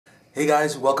Hey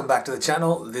guys, welcome back to the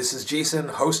channel. This is Jason,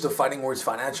 host of Fighting Words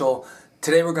Financial.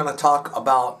 Today we're going to talk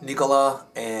about Nikola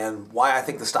and why I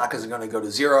think the stock is going to go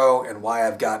to zero and why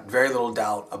I've got very little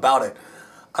doubt about it.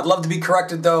 I'd love to be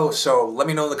corrected though, so let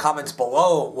me know in the comments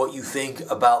below what you think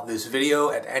about this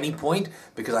video at any point,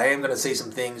 because I am going to say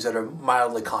some things that are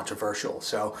mildly controversial.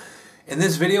 So in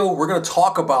this video, we're going to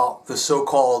talk about the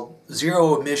so-called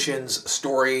zero emissions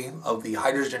story of the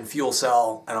hydrogen fuel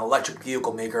cell and electric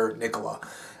vehicle maker Nikola.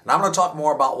 And I'm going to talk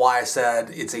more about why I said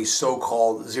it's a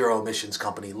so-called zero emissions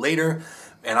company later,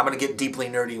 and I'm going to get deeply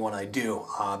nerdy when I do.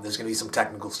 There's going to be some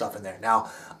technical stuff in there.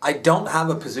 Now, I don't have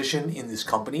a position in this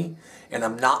company, and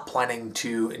I'm not planning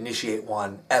to initiate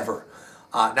one ever.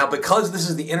 Now, because this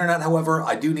is the internet, however,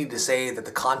 I do need to say that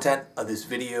the content of this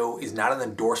video is not an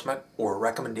endorsement or a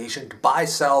recommendation to buy,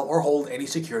 sell, or hold any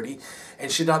security,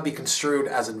 and should not be construed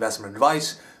as investment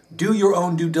advice. Do your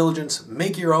own due diligence,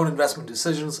 make your own investment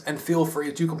decisions, and feel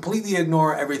free to completely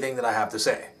ignore everything that I have to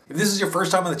say. If this is your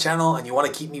first time on the channel and you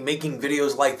want to keep me making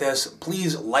videos like this,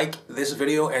 please like this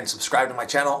video and subscribe to my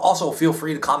channel. Also, feel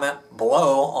free to comment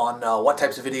below on what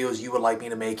types of videos you would like me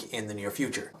to make in the near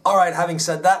future. Alright, having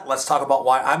said that, let's talk about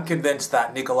why I'm convinced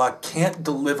that Nikola can't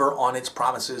deliver on its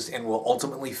promises and will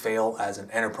ultimately fail as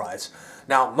an enterprise.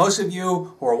 Now, most of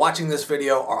you who are watching this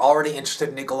video are already interested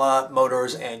in Nikola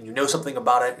Motors and you know something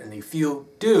about it, and if you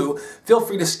do, feel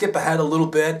free to skip ahead a little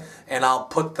bit and I'll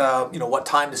put the, what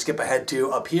time to skip ahead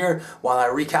to up here while I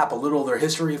recap a little of their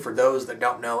history for those that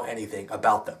don't know anything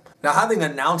about them. Now, having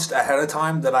announced ahead of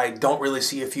time that I don't really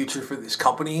see a future for this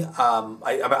company,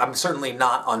 I'm certainly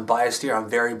not unbiased here, I'm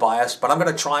very biased, but I'm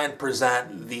going to try and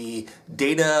present the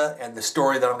data and the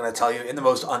story that I'm going to tell you in the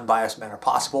most unbiased manner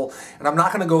possible, and I'm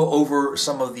not going to go over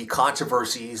some of the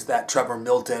controversies that Trevor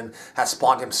Milton has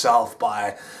spawned himself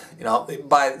by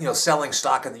selling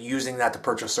stock and using that to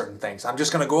purchase certain things. I'm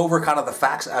just going to go over kind of the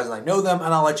facts as I know them,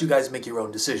 and I'll let you guys make your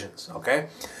own decisions, okay?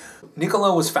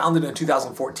 Nikola was founded in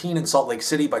 2014 in Salt Lake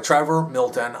City by Trevor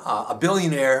Milton, a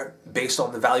billionaire based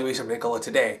on the valuation of Nikola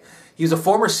today. He's a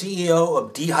former CEO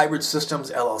of D-Hybrid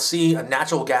Systems LLC, a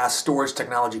natural gas storage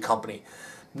technology company.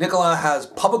 Nikola has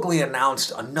publicly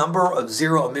announced a number of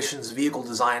zero emissions vehicle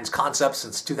designs concepts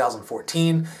since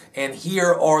 2014, and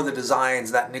here are the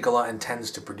designs that Nikola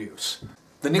intends to produce.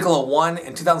 The Nikola 1,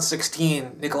 in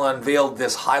 2016, Nikola unveiled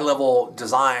this high-level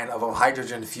design of a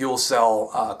hydrogen fuel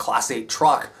cell Class 8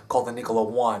 truck called the Nikola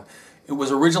 1. It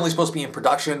was originally supposed to be in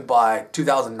production by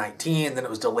 2019, then it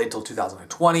was delayed till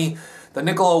 2020. The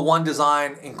Nikola 1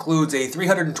 design includes a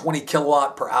 320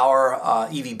 kilowatt per hour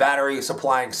EV battery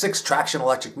supplying 6 traction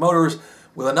electric motors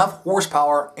with enough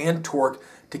horsepower and torque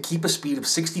to keep a speed of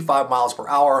 65 miles per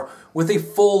hour with a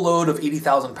full load of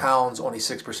 80,000 pounds on a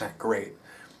 6% grade.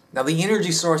 Now, the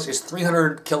energy source is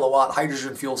 300 kilowatt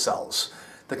hydrogen fuel cells.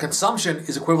 The consumption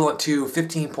is equivalent to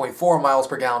 15.4 miles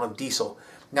per gallon of diesel.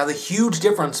 Now, the huge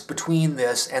difference between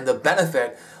this and the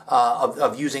benefit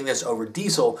of using this over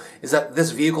diesel is that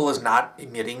this vehicle is not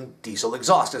emitting diesel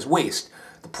exhaust as waste.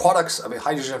 The products of a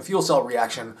hydrogen fuel cell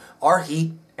reaction are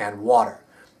heat and water.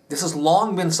 This has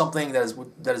long been something that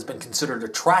has been considered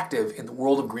attractive in the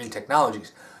world of green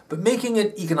technologies, but making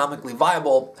it economically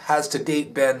viable has to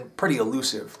date been pretty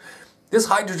elusive. This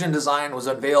hydrogen design was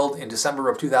unveiled in December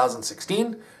of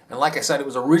 2016, and like I said, it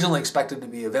was originally expected to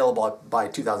be available by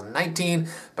 2019,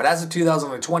 but as of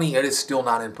 2020, it is still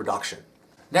not in production.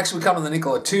 Next, we come to the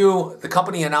Nikola 2. The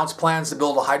company announced plans to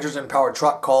build a hydrogen-powered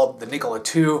truck called the Nikola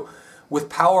 2, with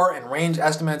power and range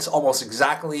estimates almost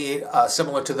exactly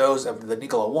similar to those of the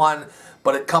Nikola 1,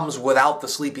 but it comes without the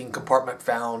sleeping compartment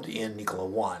found in Nikola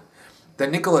 1. The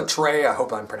Nikola Tre, I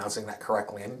hope I'm pronouncing that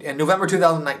correctly. In November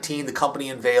 2019, the company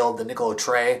unveiled the Nikola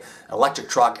Tre electric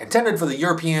truck intended for the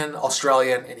European,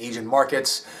 Australian, and Asian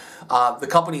markets. The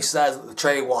company says that the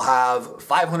Tre will have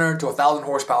 500 to 1,000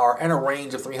 horsepower and a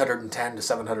range of 310 to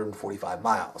 745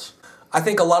 miles. I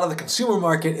think a lot of the consumer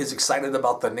market is excited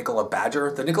about the Nikola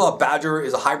Badger. The Nikola Badger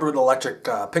is a hybrid electric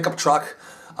pickup truck,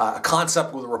 a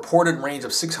concept with a reported range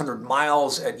of 600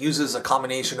 miles. It uses a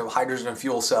combination of hydrogen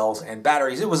fuel cells and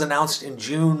batteries. It was announced in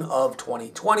June of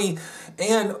 2020,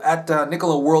 and at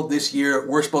Nikola World this year,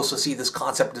 we're supposed to see this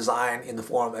concept design in the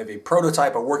form of a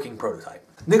prototype, a working prototype.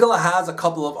 Nikola has a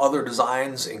couple of other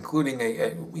designs, including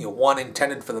one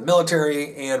intended for the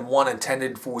military and one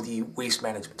intended for the waste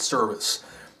management service.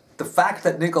 The fact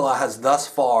that Nikola has thus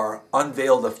far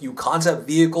unveiled a few concept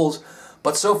vehicles,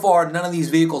 but so far none of these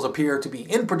vehicles appear to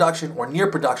be in production or near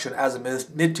production as of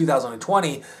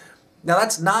mid-2020, now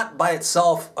that's not by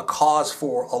itself a cause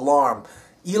for alarm.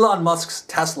 Elon Musk's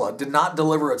Tesla did not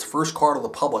deliver its first car to the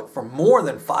public for more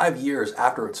than 5 years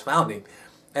after its founding.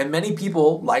 And many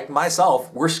people, like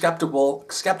myself, were skeptical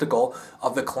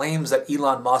of the claims that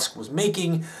Elon Musk was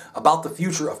making about the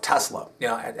future of Tesla.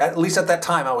 At least at that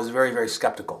time, I was very, very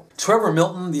skeptical. Trevor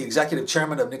Milton, the executive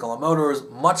chairman of Nikola Motors,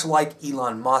 much like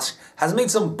Elon Musk, has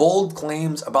made some bold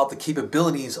claims about the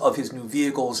capabilities of his new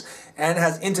vehicles and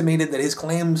has intimated that his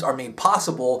claims are made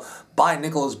possible by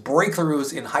Nikola's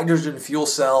breakthroughs in hydrogen fuel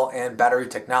cell and battery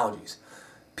technologies.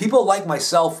 People like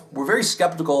myself were very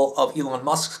skeptical of Elon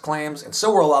Musk's claims, and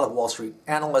so were a lot of Wall Street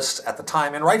analysts at the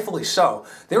time, and rightfully so.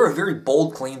 They were very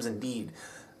bold claims indeed.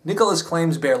 Nikola's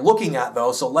claims bear looking at,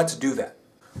 though, so let's do that.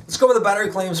 Let's go over the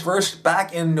battery claims first.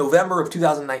 Back in November of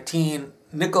 2019,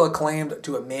 Nikola claimed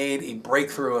to have made a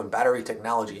breakthrough in battery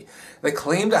technology. They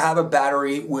claimed to have a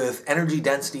battery with energy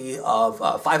density of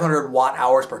 500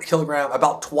 watt-hours per kilogram,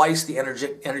 about twice the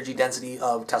energy density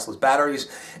of Tesla's batteries,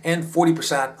 and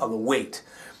 40% of the weight.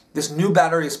 This new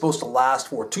battery is supposed to last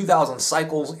for 2,000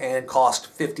 cycles and cost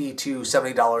 $50 to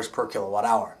 $70 per kilowatt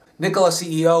hour. Nikola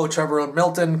CEO Trevor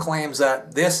Milton claims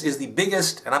that this is the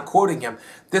biggest, and I'm quoting him,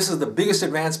 this is the biggest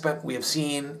advancement we have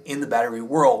seen in the battery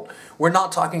world. We're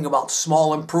not talking about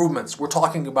small improvements. We're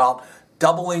talking about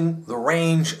doubling the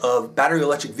range of battery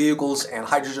electric vehicles and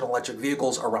hydrogen electric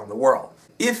vehicles around the world.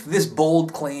 If this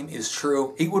bold claim is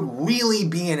true, it would really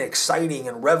be an exciting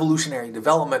and revolutionary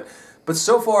development. But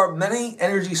so far, many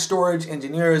energy storage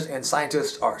engineers and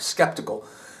scientists are skeptical.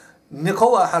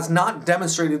 Nikola has not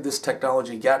demonstrated this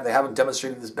technology yet. They haven't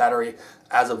demonstrated this battery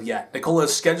as of yet. Nikola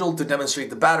is scheduled to demonstrate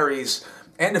the batteries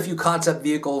and a few concept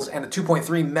vehicles and a 2.3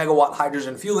 megawatt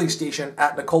hydrogen fueling station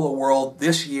at Nikola World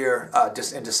this year,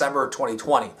 in December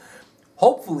 2020.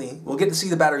 Hopefully, we'll get to see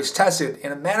the batteries tested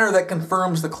in a manner that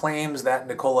confirms the claims that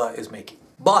Nikola is making.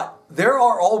 But there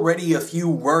are already a few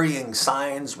worrying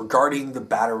signs regarding the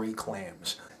battery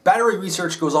claims. Battery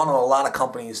research goes on in a lot of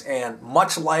companies, and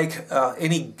much like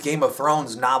any Game of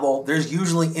Thrones novel, there's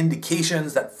usually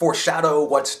indications that foreshadow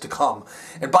what's to come.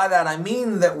 And by that I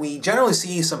mean that we generally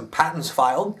see some patents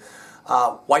filed,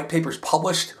 white papers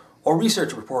published, or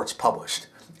research reports published.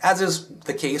 As is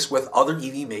the case with other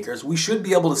EV makers, we should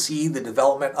be able to see the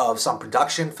development of some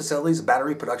production facilities,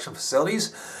 battery production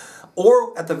facilities,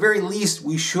 or at the very least,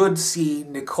 we should see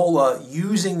Nikola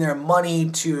using their money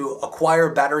to acquire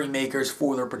battery makers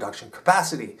for their production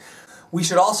capacity. We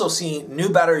should also see new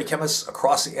battery chemists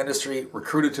across the industry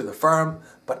recruited to the firm,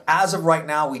 but as of right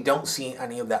now, we don't see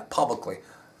any of that publicly.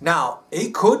 Now,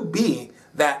 it could be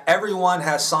that everyone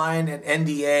has signed an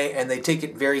NDA and they take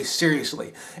it very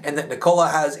seriously, and that Nikola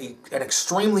has an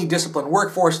extremely disciplined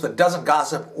workforce that doesn't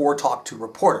gossip or talk to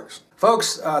reporters.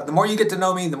 Folks, the more you get to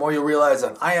know me, the more you'll realize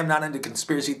that I am not into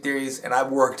conspiracy theories, and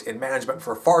I've worked in management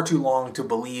for far too long to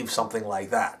believe something like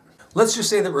that. Let's just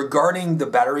say that regarding the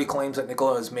battery claims that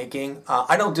Nikola is making,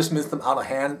 I don't dismiss them out of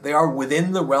hand. They are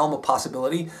within the realm of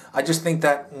possibility. I just think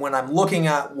that when I'm looking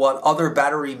at what other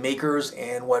battery makers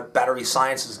and what battery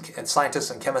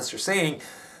scientists and chemists are saying,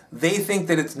 they think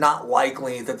that it's not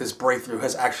likely that this breakthrough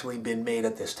has actually been made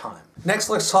at this time. Next,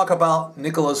 let's talk about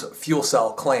Nikola's fuel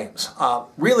cell claims.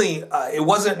 It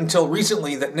wasn't until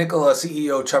recently that Nikola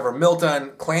CEO Trevor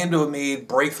Milton claimed to have made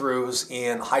breakthroughs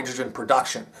in hydrogen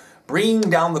production, bringing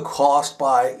down the cost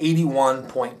by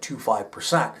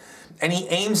 81.25%. And he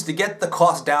aims to get the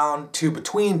cost down to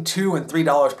between $2 and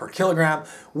 $3 per kilogram,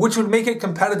 which would make it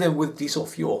competitive with diesel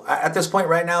fuel. At this point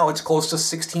right now, it's close to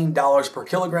 $16 per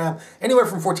kilogram, anywhere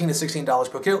from $14 to $16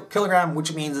 per kilogram,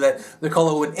 which means that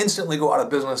Nikola would instantly go out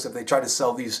of business if they tried to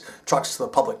sell these trucks to the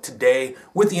public today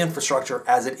with the infrastructure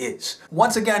as it is.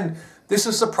 Once again, this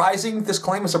is surprising. This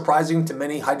claim is surprising to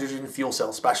many hydrogen fuel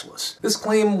cell specialists. This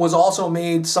claim was also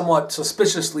made somewhat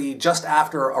suspiciously just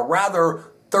after a rather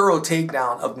thorough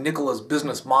takedown of Nikola's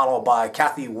business model by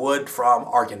Cathie Wood from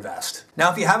ARK Invest.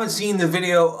 Now, if you haven't seen the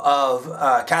video of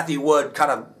Cathie Wood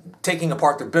kind of taking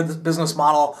apart their business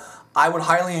model, I would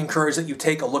highly encourage that you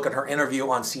take a look at her interview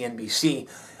on CNBC.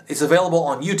 It's available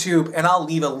on YouTube, and I'll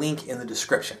leave a link in the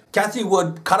description. Cathie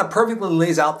Wood kind of perfectly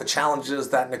lays out the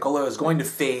challenges that Nikola is going to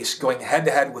face going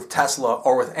head-to-head with Tesla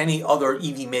or with any other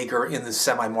EV maker in the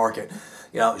semi-market.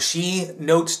 She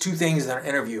notes two things in her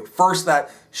interview. First, that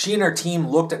she and her team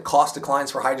looked at cost declines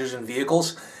for hydrogen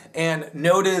vehicles and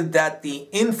noted that the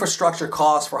infrastructure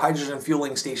costs for hydrogen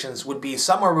fueling stations would be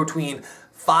somewhere between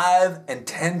 5 and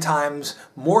 10 times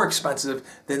more expensive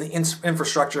than the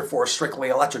infrastructure for strictly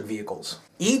electric vehicles.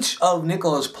 Each of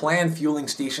Nikola's planned fueling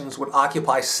stations would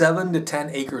occupy 7 to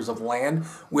 10 acres of land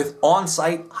with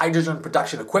on-site hydrogen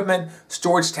production equipment,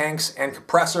 storage tanks, and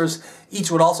compressors.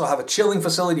 Each would also have a chilling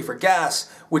facility for gas,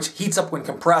 which heats up when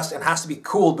compressed and has to be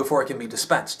cooled before it can be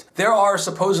dispensed. There are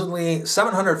supposedly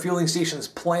 700 fueling stations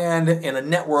planned in a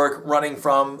network running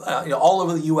from all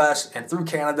over the US and through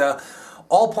Canada,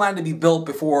 all planned to be built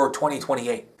before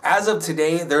 2028. As of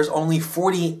today, there's only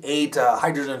 48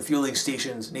 hydrogen fueling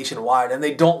stations nationwide, and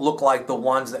they don't look like the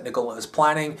ones that Nikola is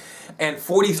planning, and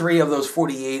 43 of those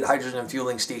 48 hydrogen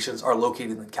fueling stations are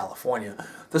located in California.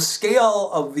 The scale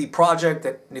of the project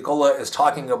that Nikola is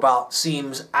talking about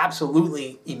seems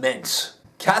absolutely immense.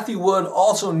 Cathie Wood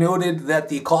also noted that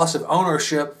the cost of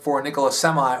ownership for a Nikola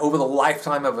Semi over the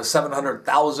lifetime of a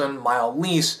 700,000-mile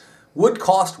lease would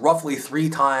cost roughly 3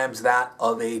 times that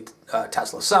of a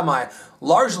Tesla Semi,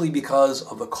 largely because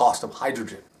of the cost of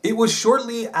hydrogen. It was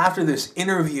shortly after this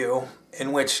interview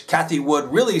in which Cathie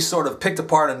Wood really sort of picked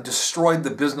apart and destroyed the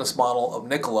business model of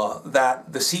Nikola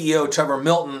that the CEO, Trevor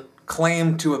Milton,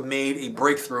 claimed to have made a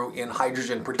breakthrough in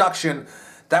hydrogen production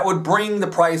that would bring the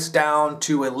price down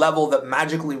to a level that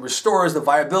magically restores the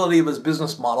viability of his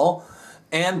business model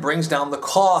and brings down the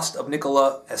cost of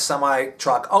Nikola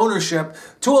semi-truck ownership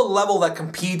to a level that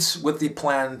competes with the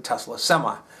planned Tesla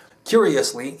Semi.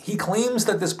 Curiously, he claims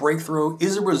that this breakthrough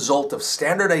is a result of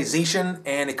standardization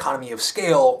and economy of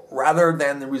scale rather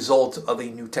than the result of a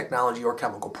new technology or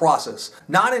chemical process.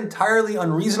 Not entirely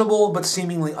unreasonable, but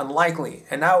seemingly unlikely.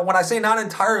 And now when I say not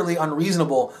entirely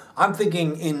unreasonable, I'm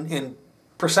thinking in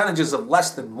percentages of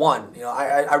less than 1.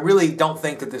 I really don't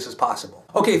think that this is possible.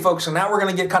 Okay, folks, so now we're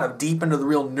going to get kind of deep into the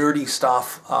real nerdy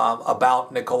stuff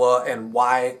about Nikola and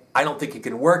why I don't think it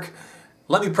can work.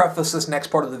 Let me preface this next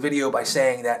part of the video by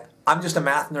saying that I'm just a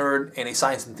math nerd and a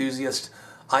science enthusiast.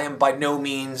 I am by no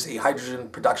means a hydrogen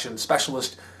production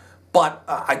specialist, but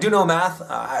I do know math,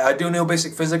 I do know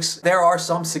basic physics. There are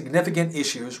some significant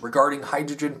issues regarding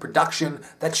hydrogen production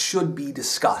that should be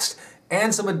discussed,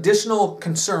 and some additional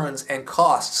concerns and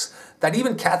costs that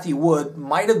even Cathie Wood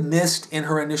might have missed in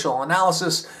her initial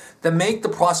analysis that make the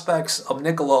prospects of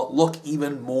Nikola look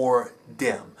even more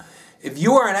dim. If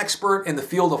you are an expert in the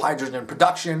field of hydrogen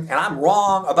production and I'm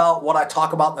wrong about what I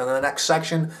talk about in the next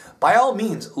section, by all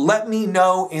means, let me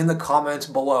know in the comments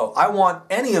below. I want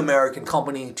any American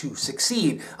company to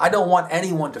succeed. I don't want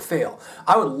anyone to fail.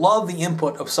 I would love the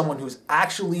input of someone who's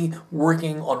actually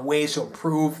working on ways to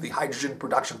improve the hydrogen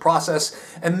production process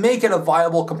and make it a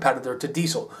viable competitor to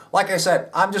diesel. Like I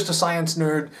said, I'm just a science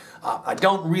nerd. I'm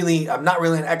not really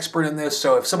an expert in this,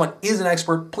 so if someone is an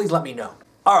expert, please let me know.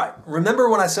 Alright, remember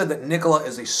when I said that Nikola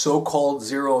is a so-called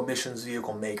zero emissions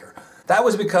vehicle maker? That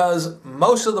was because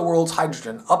most of the world's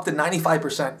hydrogen, up to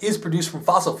 95%, is produced from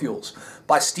fossil fuels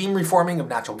by steam reforming of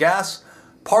natural gas,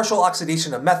 partial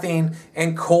oxidation of methane,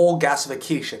 and coal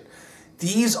gasification.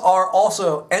 These are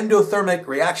also endothermic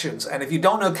reactions, and if you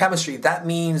don't know chemistry, that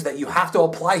means that you have to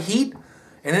apply heat,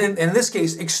 and in this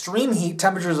case, extreme heat,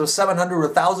 temperatures of 700 or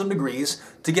 1,000 degrees,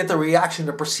 to get the reaction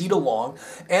to proceed along,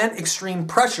 and extreme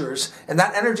pressures, and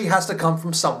that energy has to come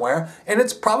from somewhere, and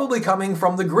it's probably coming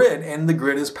from the grid, and the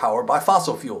grid is powered by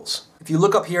fossil fuels. If you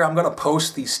look up here, I'm going to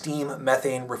post the steam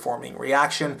methane reforming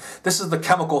reaction. This is the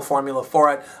chemical formula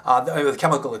for it, the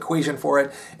chemical equation for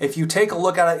it. If you take a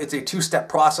look at it, it's a 2-step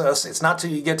process. It's not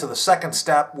till you get to the second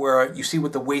step where you see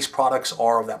what the waste products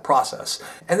are of that process.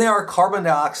 And they are carbon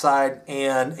dioxide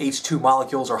and H2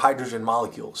 molecules or hydrogen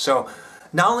molecules. So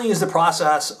not only is the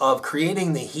process of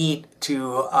creating the heat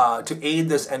to aid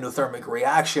this endothermic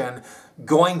reaction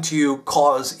going to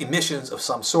cause emissions of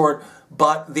some sort,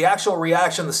 but the actual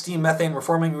reaction, the steam methane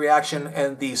reforming reaction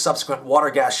and the subsequent water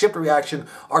gas shift reaction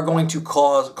are going to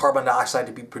cause carbon dioxide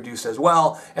to be produced as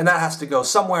well, and that has to go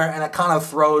somewhere, and it kind of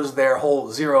throws their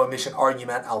whole zero emission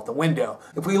argument out the window.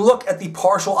 If we look at the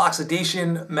partial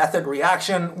oxidation method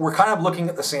reaction, we're kind of looking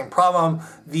at the same problem.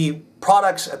 The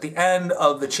products at the end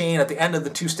of the chain, at the end of the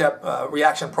 2-step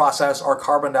reaction process, are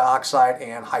carbon dioxide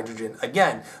and hydrogen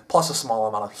again, plus a small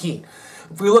amount of heat.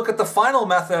 If we look at the final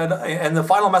method, and the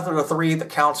final method of 3 that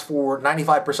counts for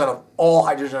 95% of all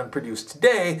hydrogen produced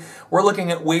today, we're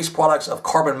looking at waste products of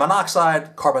carbon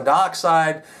monoxide, carbon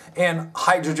dioxide, and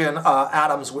hydrogen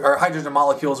atoms, or hydrogen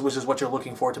molecules, which is what you're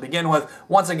looking for to begin with.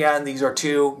 Once again, these are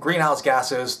 2 greenhouse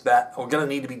gases that are going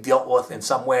to need to be dealt with in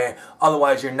some way,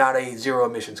 otherwise you're not a zero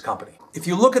emissions company. If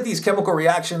you look at these chemical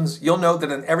reactions, you'll note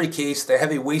that in every case they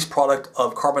have a waste product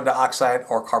of carbon dioxide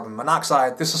or carbon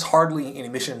monoxide. This is hardly an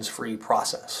emissions-free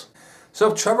process.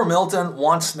 So if Trevor Milton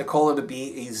wants Nikola to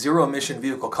be a zero-emission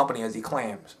vehicle company, as he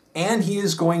claims, and he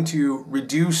is going to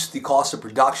reduce the cost of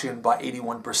production by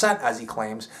 81%, as he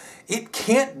claims, it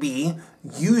can't be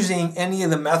using any of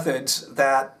the methods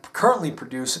that currently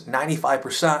produce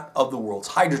 95% of the world's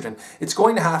hydrogen. It's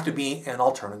going to have to be an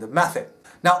alternative method.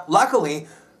 Now, luckily,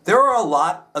 there are a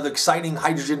lot of exciting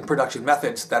hydrogen production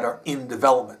methods that are in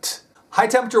development. High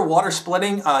temperature water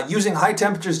splitting, using high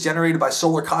temperatures generated by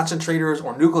solar concentrators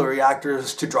or nuclear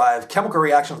reactors to drive chemical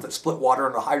reactions that split water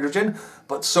into hydrogen,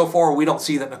 but so far we don't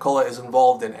see that Nikola is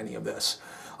involved in any of this.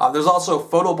 There's also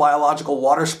photobiological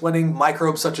water splitting.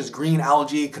 Microbes such as green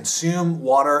algae consume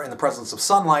water in the presence of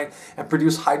sunlight and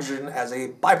produce hydrogen as a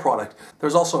byproduct.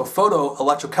 There's also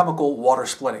photoelectrochemical water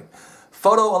splitting.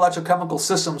 Photoelectrochemical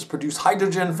systems produce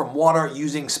hydrogen from water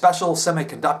using special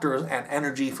semiconductors and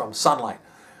energy from sunlight.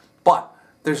 But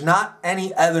there's not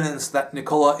any evidence that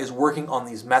Nikola is working on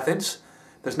these methods.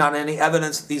 There's not any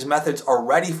evidence that these methods are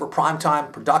ready for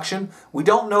prime-time production. We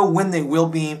don't know when they will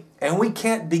be, and we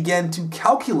can't begin to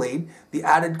calculate the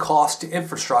added cost to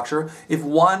infrastructure if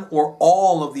one or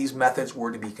all of these methods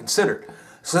were to be considered.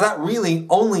 So that really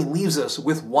only leaves us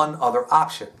with one other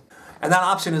option. And that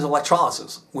option is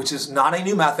electrolysis, which is not a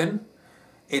new method.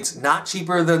 It's not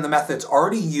cheaper than the methods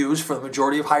already used for the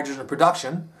majority of hydrogen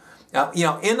production. Now,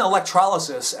 in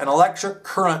electrolysis, an electric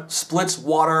current splits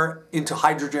water into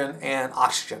hydrogen and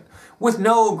oxygen with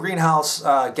no greenhouse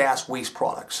gas waste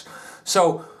products.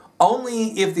 So only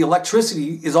if the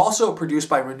electricity is also produced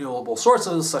by renewable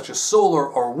sources such as solar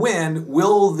or wind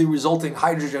will the resulting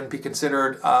hydrogen be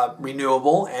considered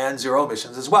renewable and zero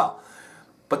emissions as well.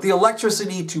 But the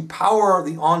electricity to power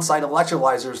the on-site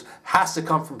electrolyzers has to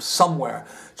come from somewhere.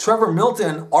 Trevor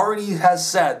Milton already has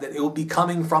said that it will be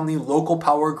coming from the local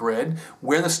power grid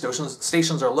where the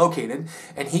stations are located,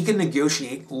 and he can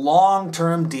negotiate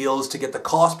long-term deals to get the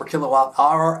cost per kilowatt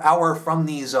hour from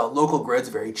these local grids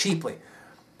very cheaply.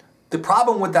 The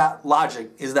problem with that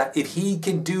logic is that if he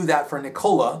can do that for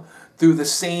Nikola through the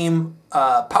same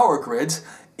power grids,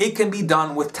 it can be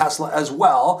done with Tesla as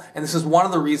well, and this is one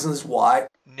of the reasons why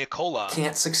Nikola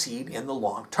can't succeed in the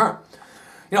long term.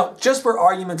 Just for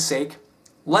argument's sake,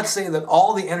 let's say that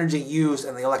all the energy used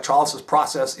in the electrolysis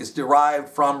process is derived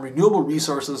from renewable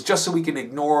resources just so we can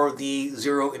ignore the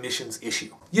zero emissions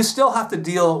issue. You still have to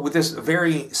deal with this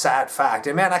very sad fact.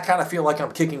 And man, I kind of feel like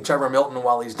I'm kicking Trevor Milton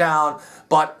while he's down,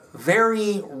 but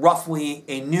very roughly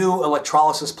a new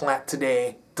electrolysis plant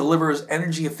today delivers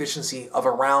energy efficiency of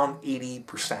around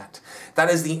 80%. That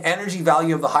is, the energy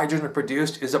value of the hydrogen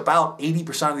produced is about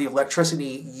 80% of the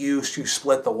electricity used to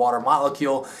split the water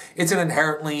molecule. It's an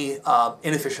inherently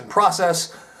inefficient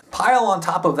process. Pile on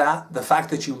top of that the fact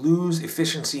that you lose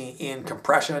efficiency in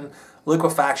compression,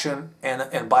 liquefaction,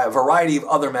 and by a variety of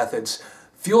other methods.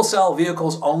 Fuel cell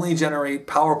vehicles only generate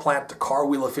power plant to car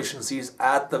wheel efficiencies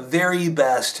at the very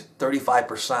best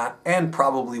 35% and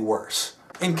probably worse.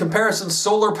 In comparison,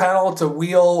 solar panel to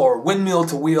wheel or windmill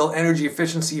to wheel energy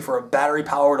efficiency for a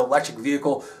battery-powered electric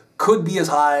vehicle could be as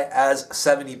high as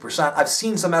 70%. I've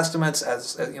seen some estimates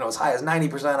as high as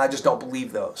 90%. I just don't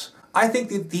believe those. I think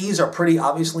that these are pretty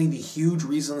obviously the huge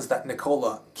reasons that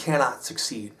Nikola cannot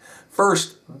succeed.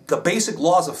 First, the basic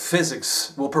laws of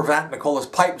physics will prevent Nikola's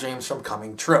pipe dreams from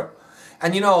coming true.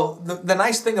 And the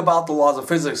nice thing about the laws of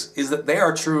physics is that they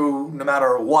are true no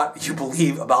matter what you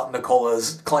believe about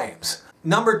Nikola's claims.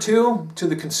 Number two, to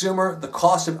the consumer, the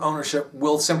cost of ownership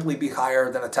will simply be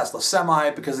higher than a Tesla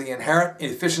Semi because of the inherent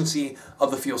inefficiency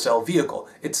of the fuel cell vehicle.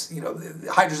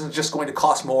 Hydrogen is just going to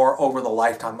cost more over the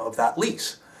lifetime of that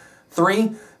lease.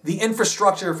 Three, the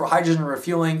infrastructure for hydrogen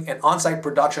refueling and on-site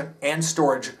production and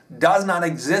storage does not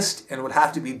exist and would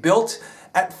have to be built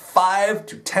at 5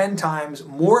 to 10 times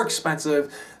more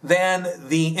expensive than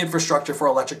the infrastructure for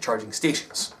electric charging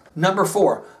stations. Number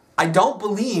four, I don't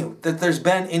believe that there's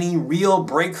been any real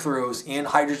breakthroughs in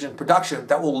hydrogen production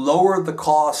that will lower the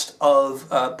cost of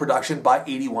production by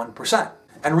 81%.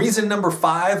 And reason number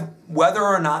five, whether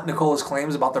or not Nikola's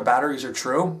claims about their batteries are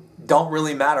true, don't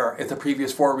really matter if the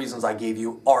previous four reasons I gave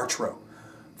you are true.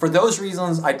 For those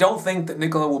reasons, I don't think that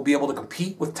Nikola will be able to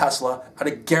compete with Tesla at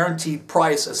a guaranteed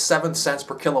price of 7 cents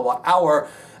per kilowatt hour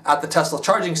at the Tesla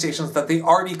charging stations that they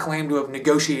already claim to have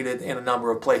negotiated in a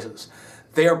number of places.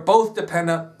 They are both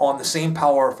dependent on the same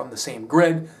power from the same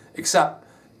grid, except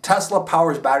Tesla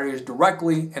powers batteries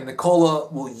directly, and Nikola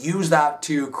will use that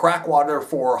to crack water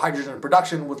for hydrogen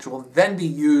production, which will then be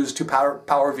used to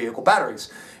power vehicle batteries.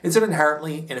 It's an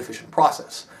inherently inefficient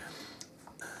process.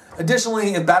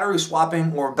 Additionally, if battery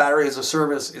swapping or battery as a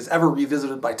service is ever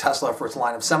revisited by Tesla for its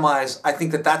line of semis, I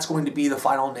think that that's going to be the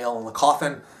final nail in the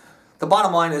coffin. The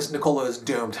bottom line is Nikola is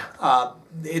doomed.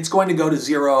 it's going to go to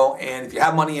zero, and if you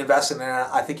have money invested in it,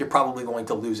 I think you're probably going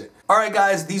to lose it. All right,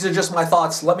 guys, these are just my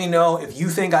thoughts. Let me know if you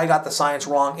think I got the science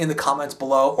wrong in the comments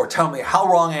below, or tell me how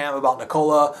wrong I am about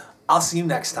Nikola. I'll see you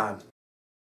next time.